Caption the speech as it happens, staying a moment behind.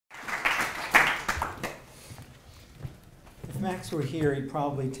Max were here, he'd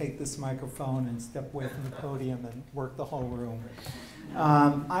probably take this microphone and step away from the podium and work the whole room.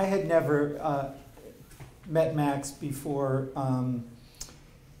 I had never met Max before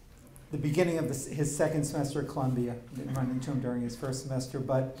the beginning of his second semester at Columbia. I didn't run into him during his first semester,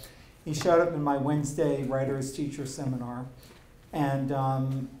 but he showed up in my Wednesday writer's teacher seminar. And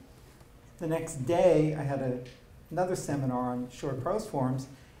the next day, I had another seminar on short prose forms,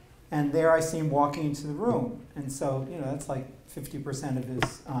 and there I see him walking into the room. And so, that's like 50% of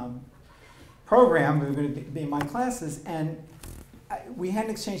his program. We were going to be in my classes, and we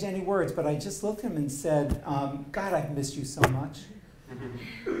hadn't exchanged any words, but I just looked at him and said, God, I've missed you so much.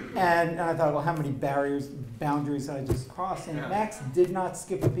 And I thought, well, how many boundaries I just crossed? And Max did not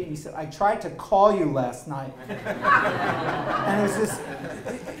skip a beat. He said, I tried to call you last night. And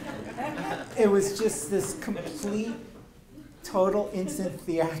it was just this complete, total, instant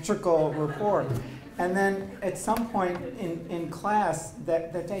theatrical rapport. And then at some point in class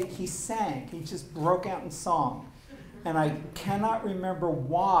that day, he sang. He just broke out in song. And I cannot remember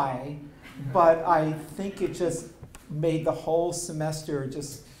why, but I think it just made the whole semester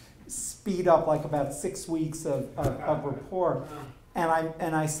just speed up like about 6 weeks of rapport.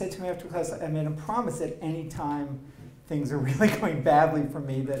 And I said to him after class, I made him promise that any time things are really going badly for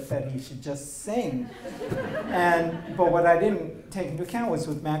me that he should just sing. But what I didn't take into account was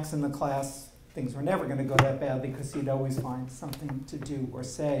with Max in the class, things were never going to go that badly because he'd always find something to do or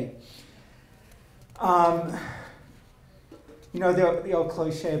say. The old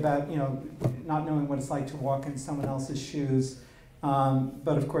cliche about, not knowing what it's like to walk in someone else's shoes.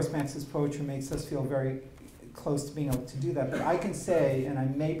 But of course, Max's poetry makes us feel very close to being able to do that. But I can say, and I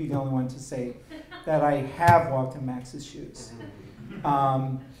may be the only one to say, that I have walked in Max's shoes.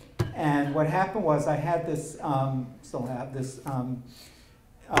 And what happened was I had this, still have this,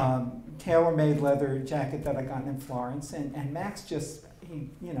 tailor-made leather jacket that I got in Florence. And Max just, he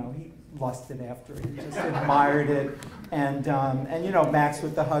lusted after it. He just admired it. And Max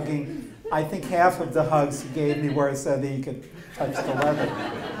with the hugging, I think half of the hugs he gave me were so that he could touch the leather.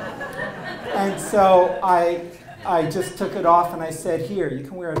 And so I just took it off and I said, here, you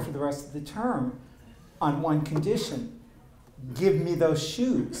can wear it for the rest of the term on one condition. Give me those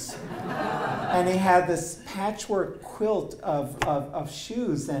shoes. And he had this patchwork quilt of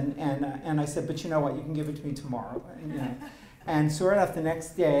shoes. And I said, but you know what, you can give it to me tomorrow. And sure enough, the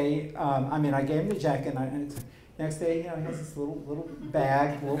next day, I gave him the jacket, and the next day, he has this little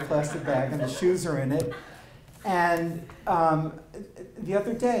bag, little plastic bag, and the shoes are in it. And the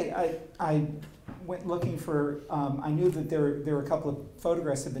other day, I went looking for, I knew that there were a couple of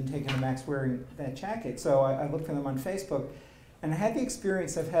photographs that had been taken of Max wearing that jacket, so I looked for them on Facebook, and I had the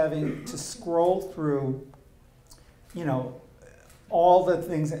experience of having to scroll through, all the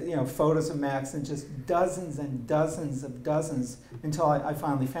things, photos of Max, and just dozens and dozens of dozens until I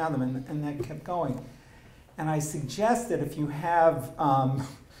finally found them, and that kept going. And I suggest that if you have,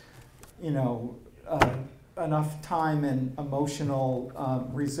 enough time and emotional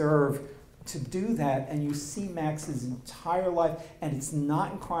reserve to do that, and you see Max's entire life, and it's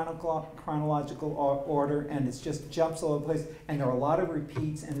not in chronological order, and it just jumps all over the place, and there are a lot of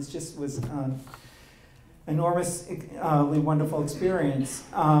repeats, and it just was enormously wonderful experience.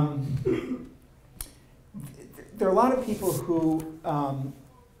 There are a lot of people who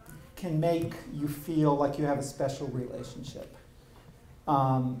can make you feel like you have a special relationship.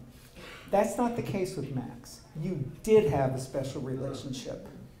 That's not the case with Max. You did have a special relationship.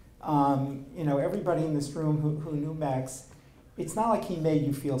 Everybody in this room who knew Max, it's not like he made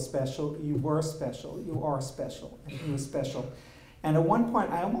you feel special. You were special. You are special. And he was special. And at one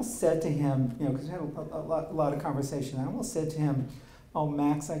point, I almost said to him, because we had a lot of conversation, I almost said to him, oh,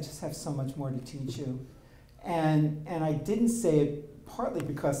 Max, I just have so much more to teach you. And I didn't say it partly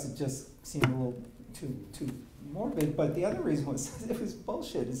because it just seemed a little too morbid, but the other reason was it was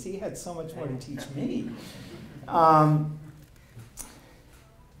bullshit, is he had so much more to teach me.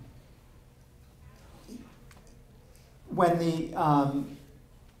 When the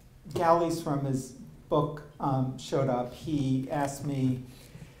galleys from his book showed up, he asked me,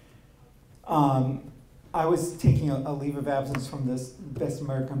 I was taking a leave of absence from this Best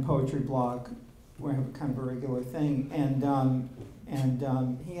American Poetry blog, where I have kind of a regular thing, and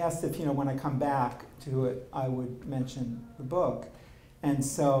he asked if, when I come back to it, I would mention the book. And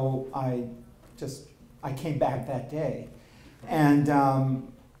so I came back that day. And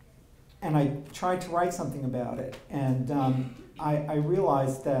I tried to write something about it. And I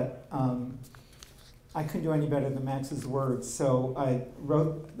realized that I couldn't do any better than Max's words. So I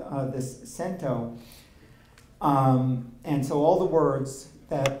wrote this cento. And so all the words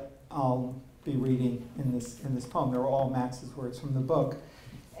that I'll be reading in this poem. They're all Max's words from the book.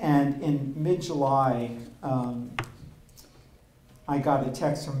 And in mid-July, I got a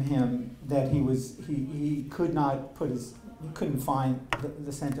text from him that he could not put he couldn't find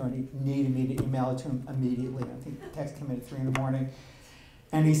the cento, and he needed me to email it to him immediately. I think the text came in at 3 in the morning.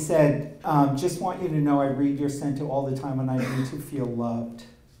 And he said, just want you to know I read your cento all the time when I need to feel loved.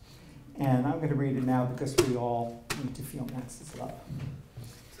 And I'm going to read it now because we all need to feel Max's love.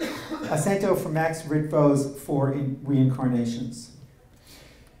 A cento from Max Ritvo's 4 Reincarnations.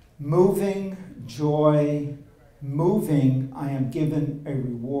 Moving, joy, moving, I am given a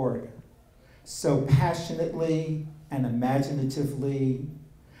reward. So passionately and imaginatively,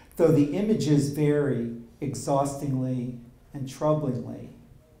 though the images vary exhaustingly and troublingly.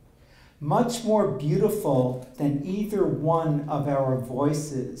 Much more beautiful than either one of our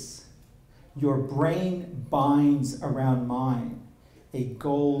voices, your brain binds around mine a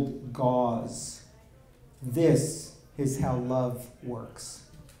gold gauze. This is how love works.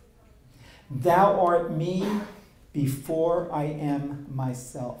 Thou art me before I am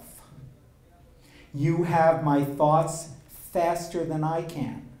myself. You have my thoughts faster than I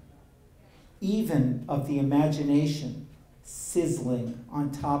can, even of the imagination sizzling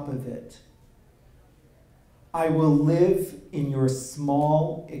on top of it. I will live in your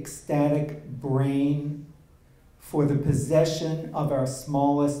small, ecstatic brain for the possession of our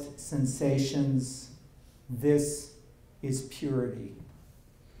smallest sensations. This is purity,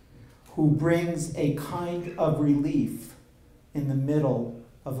 who brings a kind of relief in the middle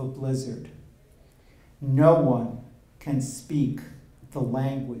of a blizzard. No one can speak the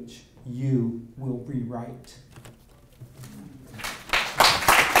language you will rewrite.